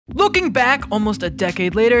Looking back almost a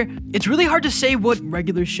decade later, it's really hard to say what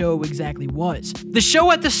Regular Show exactly was. The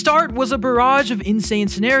show at the start was a barrage of insane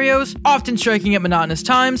scenarios, often striking at monotonous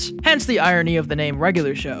times, hence the irony of the name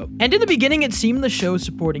Regular Show. And in the beginning it seemed the show's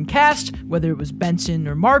supporting cast, whether it was Benson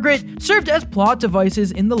or Margaret, served as plot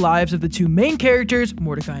devices in the lives of the two main characters,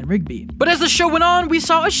 Mordecai and Rigby. But as the show went on, we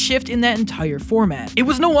saw a shift in that entire format. It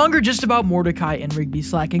was no longer just about Mordecai and Rigby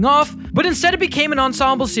slacking off, but instead it became an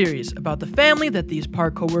ensemble series about the family that these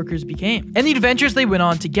park co-workers became, and the adventures they went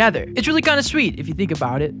on together. It's really kind of sweet if you think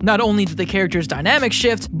about it. Not only did the characters' dynamics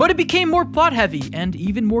shift, but it became more plot-heavy and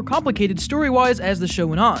even more complicated story-wise as the show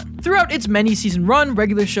went on. Throughout its many-season run,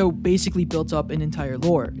 Regular Show basically built up an entire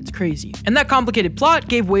lore. It's crazy. And that complicated plot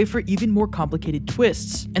gave way for even more complicated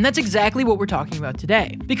twists. And that's exactly what we're talking about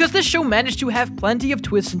today. Because this show managed to have plenty of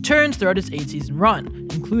twists and turns throughout its 8-season run,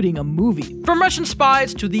 including a movie. From Russian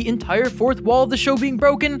spies to the entire fourth wall of the show being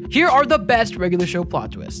broken, here are the best Regular Show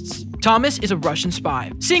plot twists. Thomas is a Russian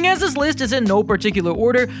spy. Seeing as this list is in no particular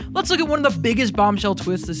order, let's look at one of the biggest bombshell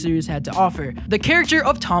twists the series had to offer, the character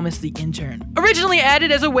of Thomas the intern. Originally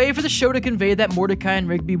added as a way for the show to convey that Mordecai and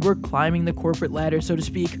Rigby were climbing the corporate ladder, so to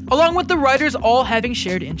speak, along with the writers all having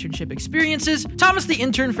shared internship experiences, Thomas the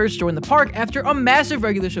intern first joined the park after a massive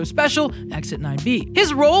Regular Show special, Exit 9B.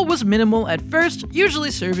 His role was minimal at first, usually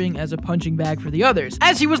serving as a punching bag for the others,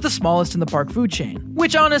 as he was the smallest in the park food chain,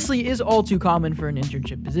 which honestly is all too common for an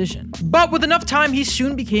internship position. But with enough time, he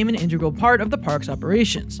soon became an integral part of the park's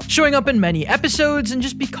operations, showing up in many episodes and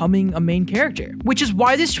just becoming a main character, which is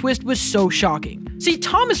why this twist was so shocking. See,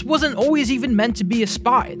 Thomas wasn't always even meant to be a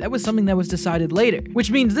spy. That was something that was decided later,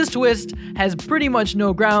 which means this twist has pretty much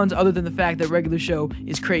no grounds other than the fact that Regular Show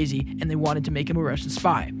is crazy and they wanted to make him a Russian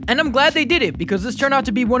spy. And I'm glad they did it, because this turned out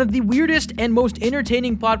to be one of the weirdest and most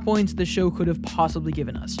entertaining plot points the show could have possibly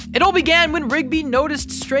given us. It all began when Rigby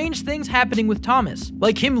noticed strange things happening with Thomas,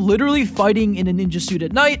 like him literally fighting in a ninja suit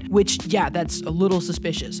at night, which, yeah, that's a little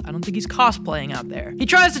suspicious. I don't think he's cosplaying out there. He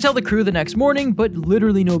tries to tell the crew the next morning, but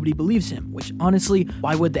literally nobody believes him, which honestly,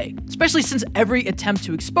 why would they? Especially since every attempt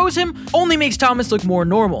to expose him only makes Thomas look more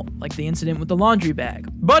normal, like the incident with the laundry bag.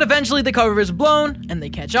 But eventually the cover is blown, and they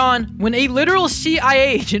catch on, when a literal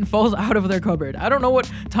CIA agent falls out of their cupboard. I don't know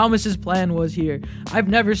what Thomas's plan was here. I've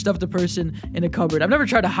never stuffed a person in a cupboard. I've never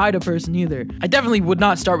tried to hide a person either. I definitely would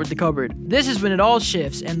not start with the cupboard. This is when it all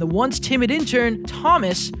shifts, and the once timid intern,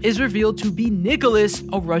 Thomas, is revealed to be Nicholas,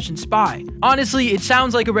 a Russian spy. Honestly, it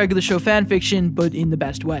sounds like a Regular Show fanfiction, but in the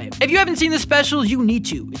best way. If you haven't seen this special, you need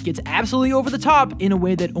to. It gets absolutely over the top in a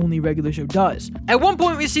way that only Regular Show does. At one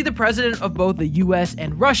point, we see the president of both the US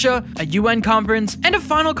and Russia, a UN conference, and a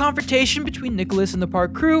final confrontation between Nicholas and the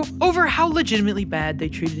park crew over how legitimately bad they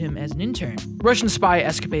treated him as an intern. Russian spy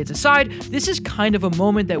escapades aside, this is kind of a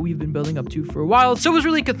moment that we've been building up to for a while, so it was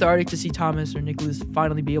really cathartic to see Thomas or Nicholas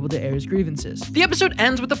finally be able to air his grievances. The episode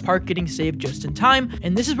ends with the park getting saved just in time,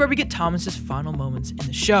 and this is where we get Thomas's final moments in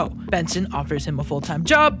the show. Benson offers him a full-time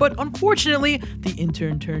job, but unfortunately, the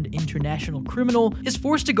intern turned international criminal is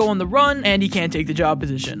forced to go on the run, and he can't take the job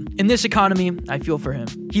position. In this economy, I feel for him.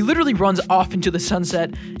 He literally runs off into the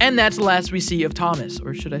sunset, and that's the last we see of Thomas,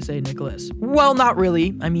 or should I say Nicholas. Well, not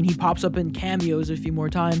really. I mean, he pops up in cameos a few more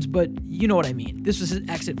times, but you know what I mean. This was his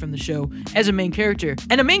exit from the show as a main character,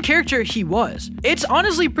 and a main character he was. It's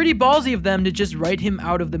honestly pretty ballsy of them to just write him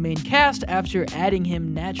out of the main cast after adding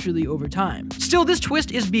him naturally over time. Still, this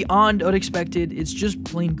twist is beyond unexpected. It's just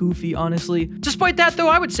plain goofy, honestly. Despite that, though,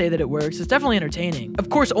 I would say that it works. It's definitely entertaining. Of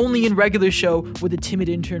course, only in Regular Show would the timid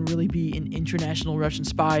intern really be an international Russian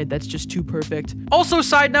spy. That's just too perfect. Also,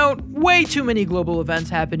 side note, way too many global events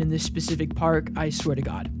happen in this specific park, I swear to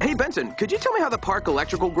God. Hey Benson, could you tell me how the park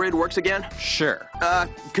electrical grid works again? Sure.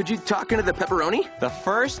 Could you talk into the pepperoni? The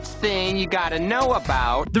first thing you gotta know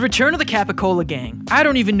about... The return of the Capicola Gang. I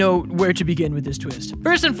don't even know where to begin with this twist.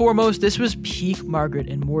 First and foremost, this was peak Margaret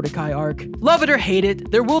and Mordecai arc. Love it or hate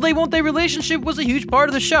it, their will they won't they relationship was a huge part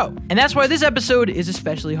of the show. And that's why this episode is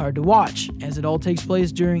especially hard to watch, as it all takes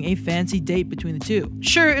place during a fancy date between the two.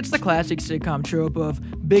 Sure, it's the classic sitcom trope of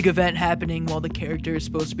big event happening while the character is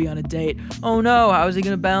supposed to be on a date. Oh no, how is he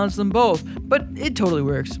gonna balance them both? But it totally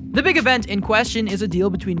works. The big event in question is a deal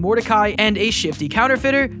between Mordecai and a shifty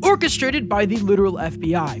counterfeiter, orchestrated by the literal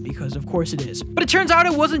FBI, because of course it is. But it turns out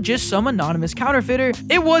it wasn't just some anonymous counterfeiter,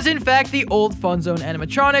 it was in fact the old Fun Zone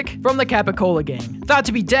animatronic from the Capicola Gang. Thought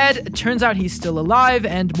to be dead, it turns out he's still alive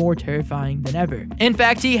and more terrifying than ever. In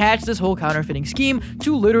fact, he hatched this whole counterfeiting scheme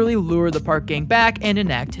to literally lure the park gang back and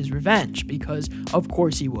enact his revenge, because of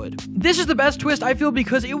course he would. This is the best twist, I feel,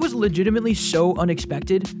 because it was legitimately so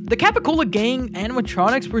unexpected. The Capicola Gang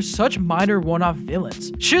animatronics were such minor one-off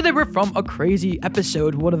villains. Sure, they were from a crazy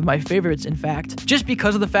episode, one of my favorites in fact, just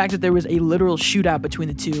because of the fact that there was a literal shootout between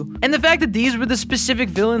the two. And the fact that these were the specific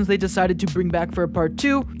villains they decided to bring back for a part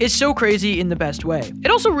 2 is so crazy in the best way.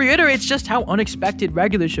 It also reiterates just how unexpected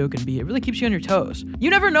regular show can be. It really keeps you on your toes.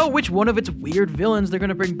 You never know which one of its weird villains they're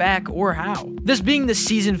gonna bring back or how. This being the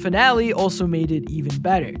season finale also made it even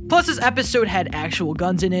better. Plus, this episode had actual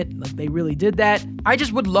guns in it, like they really did that. I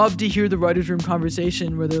just would love to hear the writer's room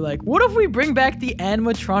conversation where they're like, what if we bring back the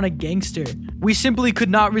animatronic gangster? We simply could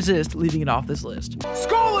not resist leaving it off this list.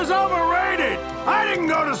 School is overrated! I didn't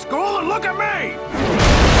go to school and look at me!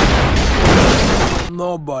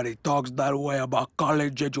 Nobody talks that way about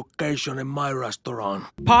college education in my restaurant.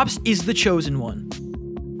 Pops is the chosen one.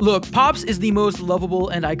 Look, Pops is the most lovable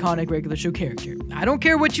and iconic regular show character. I don't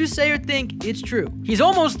care what you say or think, it's true. He's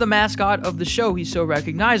almost the mascot of the show, he's so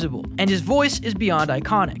recognizable, and his voice is beyond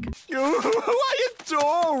iconic. I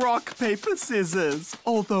adore rock, paper, scissors.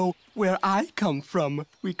 Although, where I come from,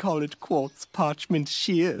 we call it quartz, parchment,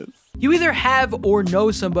 shears. You either have or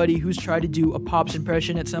know somebody who's tried to do a Pops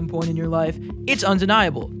impression at some point in your life. It's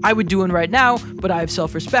undeniable. I would do one right now, but I have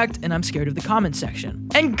self-respect and I'm scared of the comment section.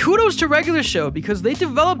 And kudos to regular show because they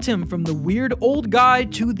developed him from the weird old guy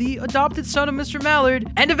to the adopted son of Mr. Mallard,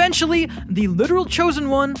 and eventually the literal chosen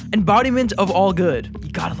one, embodiment of all good.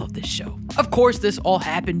 You gotta love this show. Of course, this all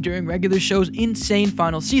happened during regular show's insane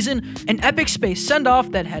final season, an epic space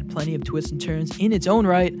send-off that had plenty of twists and turns in its own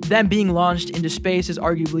right. Them being launched into space is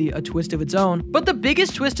arguably a twist of its own, but the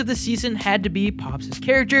biggest twist of the season had to be Pops'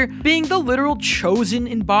 character being the literal chosen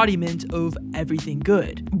embodiment of everything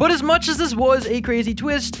good. But as much as this was a crazy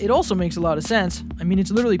twist, it also makes a lot of sense. I mean,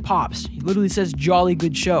 it's literally Pops. He literally says jolly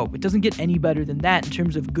good show. It doesn't get any better than that in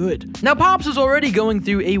terms of good. Now, Pops was already going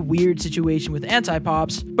through a weird situation with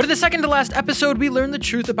anti-Pops, but in the second to last episode, we learned the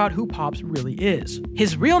truth about who Pops really is.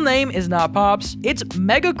 His real name is not Pops, it's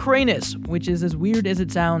Megacranus, which is as weird as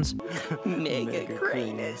it sounds.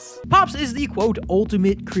 Megacranus. Pops is the quote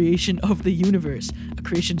ultimate creation of the universe, a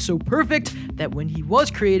creation so perfect that when he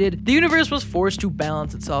was created, the universe was forced to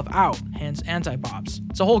balance itself out, hence anti-Pops.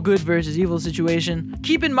 It's a whole good versus evil situation.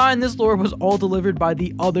 Keep in mind this lore was all delivered by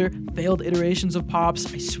the other failed iterations of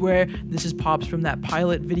Pops. I swear this is Pops from that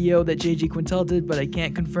pilot video that JG Quintel did, but I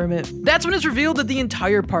can't confirm it. That's when it's revealed that the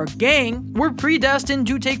entire Park gang were predestined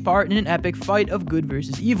to take part in an epic fight of good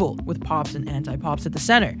versus evil, with Pops and anti-Pops at the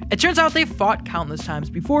center. It turns out they fought countless times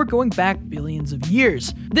before, going back billions of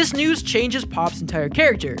years. This news changes Pop's entire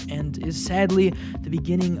character, and is sadly the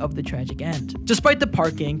beginning of the tragic end. Despite the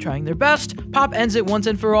Park gang trying their best, Pop ends it once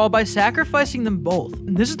and for all by sacrificing them both.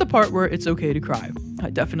 And this is the part where it's okay to cry. I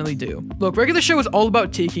definitely do. Look, regular show is all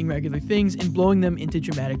about taking regular things and blowing them into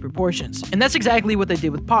dramatic proportions. And that's exactly what they did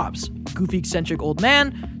with Pops. A goofy, eccentric old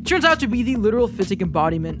man turns out to be the literal physical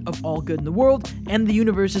embodiment of all good in the world and the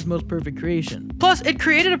universe's most perfect creation. Plus, it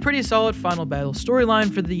created a pretty solid final battle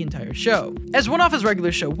storyline for the entire show. As one-off as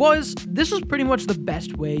regular show was, this was pretty much the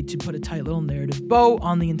best way to put a tight little narrative bow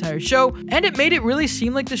on the entire show, and it made it really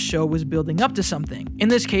seem like the show was building up to something. In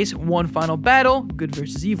this case, one final battle, good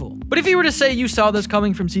versus evil. But if you were to say you saw this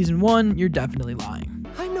coming from season 1, you're definitely lying.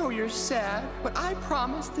 I know you're sad, but I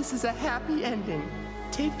promise this is a happy ending.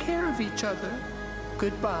 Take care of each other.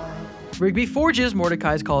 Goodbye. Rigby forges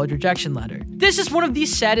Mordecai's college rejection letter. This is one of the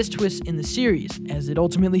saddest twists in the series, as it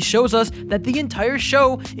ultimately shows us that the entire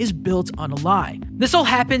show is built on a lie. This all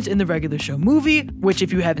happens in the regular show movie, which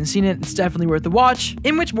if you haven't seen it, it's definitely worth a watch,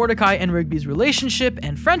 in which Mordecai and Rigby's relationship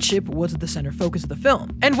and friendship was the center focus of the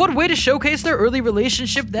film. And what way to showcase their early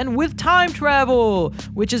relationship than with time travel,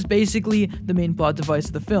 which is basically the main plot device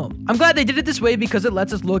of the film. I'm glad they did it this way because it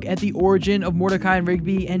lets us look at the origin of Mordecai and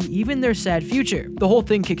Rigby and even their sad future. The whole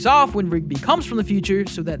thing kicks off when Rigby comes from the future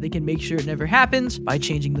so that they can make sure it never happens by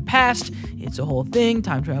changing the past. It's a whole thing,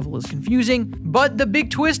 time travel is confusing, but the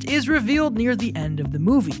big twist is revealed near the end of the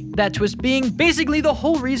movie. That twist being basically the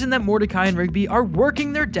whole reason that Mordecai and Rigby are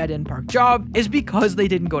working their dead-end park job is because they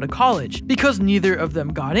didn't go to college, because neither of them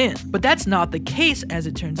got in. But that's not the case as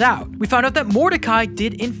it turns out. We found out that Mordecai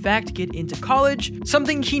did in fact get into college,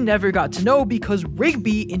 something he never got to know because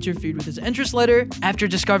Rigby interfered with his entrance letter after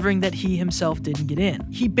discovering that he himself didn't get in.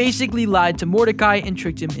 He basically basically lied to Mordecai and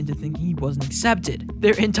tricked him into thinking he wasn't accepted.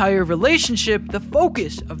 Their entire relationship, the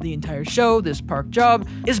focus of the entire show, this park job,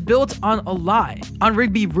 is built on a lie, on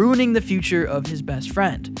Rigby ruining the future of his best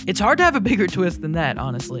friend. It's hard to have a bigger twist than that,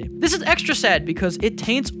 honestly. This is extra sad because it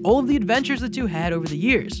taints all of the adventures the two had over the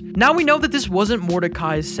years. Now we know that this wasn't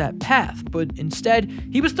Mordecai's set path, but instead,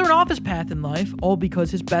 he was thrown off his path in life, all because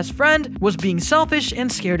his best friend was being selfish and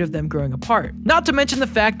scared of them growing apart. Not to mention the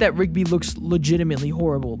fact that Rigby looks legitimately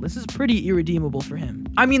horrible. This is pretty irredeemable for him.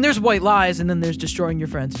 I mean, there's white lies and then there's destroying your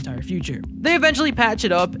friend's entire future. They eventually patch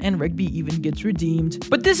it up and Rigby even gets redeemed,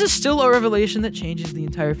 but this is still a revelation that changes the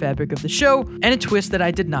entire fabric of the show and a twist that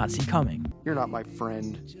I did not see coming. You're not my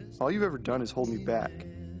friend. All you've ever done is hold me back,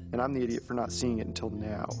 and I'm the idiot for not seeing it until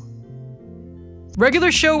now.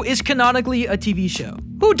 Regular Show is canonically a TV show.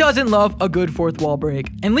 Who doesn't love a good fourth wall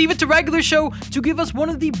break? And leave it to Regular Show to give us one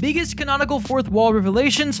of the biggest canonical fourth wall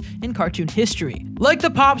revelations in cartoon history. Like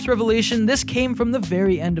the Pops revelation, this came from the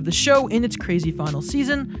very end of the show in its crazy final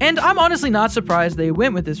season, and I'm honestly not surprised they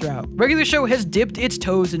went with this route. Regular Show has dipped its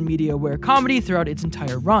toes in MediaWare comedy throughout its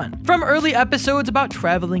entire run. From early episodes about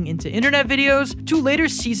traveling into internet videos, to later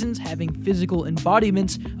seasons having physical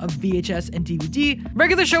embodiments of VHS and DVD,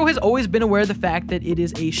 Regular Show has always been aware of the fact that it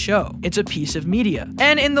is a show. It's a piece of media.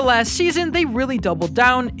 And in the last season, they really doubled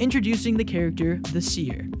down, introducing the character, the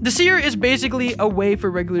Seer. The Seer is basically a way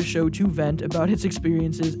for Regular Show to vent about its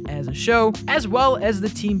experiences as a show, as well as the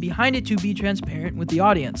team behind it to be transparent with the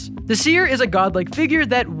audience. The Seer is a godlike figure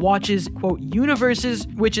that watches, quote, universes,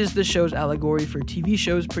 which is the show's allegory for TV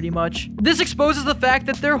shows pretty much. This exposes the fact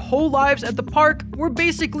that their whole lives at the park were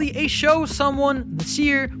basically a show someone, the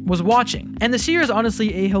Seer, was watching. And the Seer is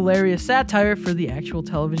honestly a hilarious satire for the actual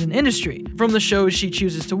television industry, from the shows she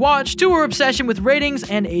chooses to watch to her obsession with ratings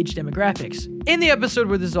and age demographics. In the episode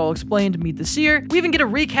where this is all explained, Meet the Seer, we even get a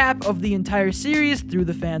recap of the entire series through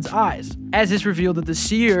the fans' eyes, as it's revealed that the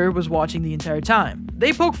Seer was watching the entire time.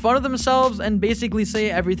 They poke fun of themselves and basically say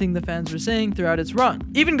everything the fans were saying throughout its run,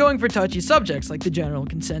 even going for touchy subjects like the general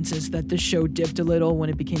consensus that the show dipped a little when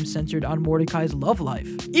it became centered on Mordecai's love life.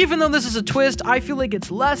 Even though this is a twist, I feel like it's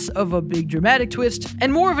less of a big dramatic twist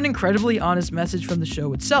and more of an incredibly honest message from the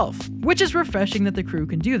show itself, which is refreshing that the crew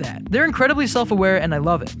can do that. They're incredibly self-aware and I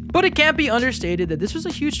love it. But it can't be understated that this was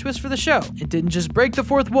a huge twist for the show. It didn't just break the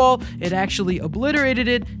fourth wall, it actually obliterated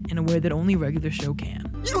it in a way that only Regular Show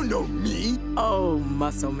can. You don't know me. Oh,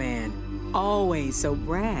 muscle man. Always so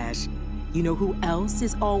brash. You know who else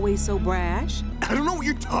is always so brash? I don't know what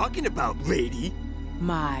you're talking about, lady.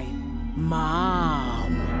 My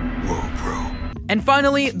mom. Whoa, bro. And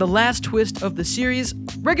finally, the last twist of the series,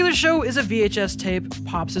 Regular Show is a VHS tape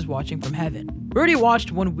Pops is watching from heaven. We already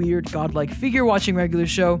watched one weird godlike figure watching Regular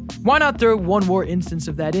Show, why not throw one more instance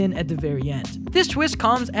of that in at the very end? This twist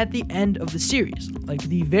comes at the end of the series, like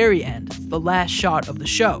the very end, the last shot of the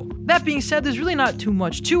show. That being said, there's really not too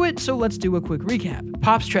much to it, so let's do a quick recap.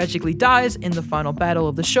 Pops tragically dies in the final battle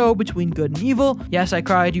of the show between good and evil. Yes, I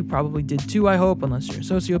cried, you probably did too, I hope, unless you're a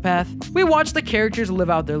sociopath. We watch the characters live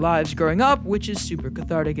out their lives growing up, which is super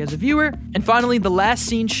cathartic as a viewer. And finally, the last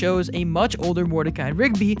scene shows a much older Mordecai and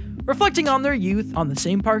Rigby reflecting on their youth on the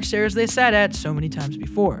same park stairs they sat at so many times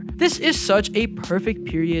before. This is such a perfect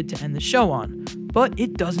period to end the show on, but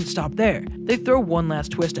it doesn't stop there. They throw one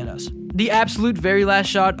last twist at us. The absolute very last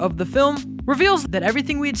shot of the film reveals that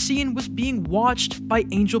everything we had seen was being watched by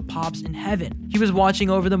Angel Pops in heaven. He was watching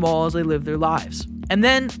over them all as they lived their lives. And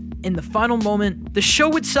then, in the final moment, the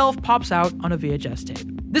show itself pops out on a VHS tape.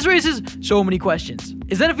 This raises so many questions.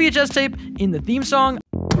 Is that a VHS tape in the theme song?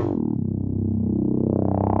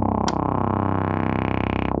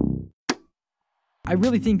 I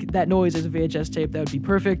really think that noise is a VHS tape. That would be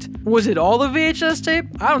perfect. Was it all a VHS tape?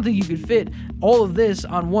 I don't think you could fit all of this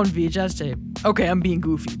on one VHS tape. Okay, I'm being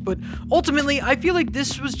goofy, but ultimately, I feel like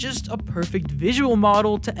this was just a perfect visual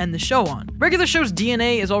model to end the show on. Regular Show's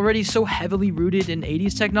DNA is already so heavily rooted in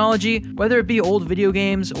 80s technology, whether it be old video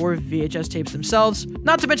games or VHS tapes themselves,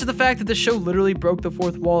 not to mention the fact that the show literally broke the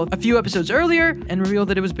fourth wall a few episodes earlier and revealed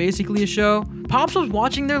that it was basically a show. Pops was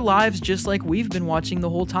watching their lives just like we've been watching the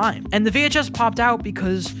whole time, and the VHS popped out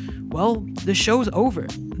because, well, the show's over.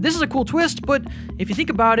 This is a cool twist, but if you think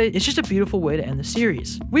about it, it's just a beautiful way to end the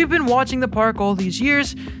series. We've been watching the park all these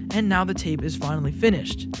years, and now the tape is finally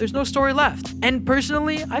finished. There's no story left. And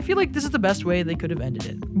personally, I feel like this is the best way they could have ended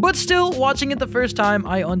it. But still, watching it the first time,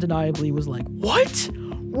 I undeniably was like, what?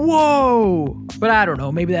 whoa. But I don't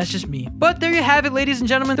know, maybe that's just me. But there you have it, ladies and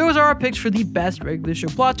gentlemen. Those are our picks for the best regular show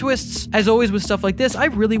plot twists. As always with stuff like this, I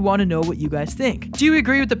really want to know what you guys think. Do you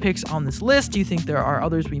agree with the picks on this list? Do you think there are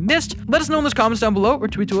others we missed? Let us know in those comments down below, or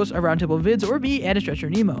tweet to us at Roundtable Vids or me at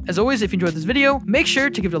 @StretcherNemo. As always, if you enjoyed this video, make sure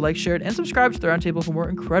to give it a like, share it, and subscribe to the Roundtable for more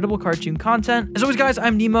incredible cartoon content. As always, guys,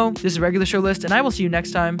 I'm Nemo. This is Regular Show List, and I will see you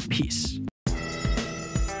next time. Peace.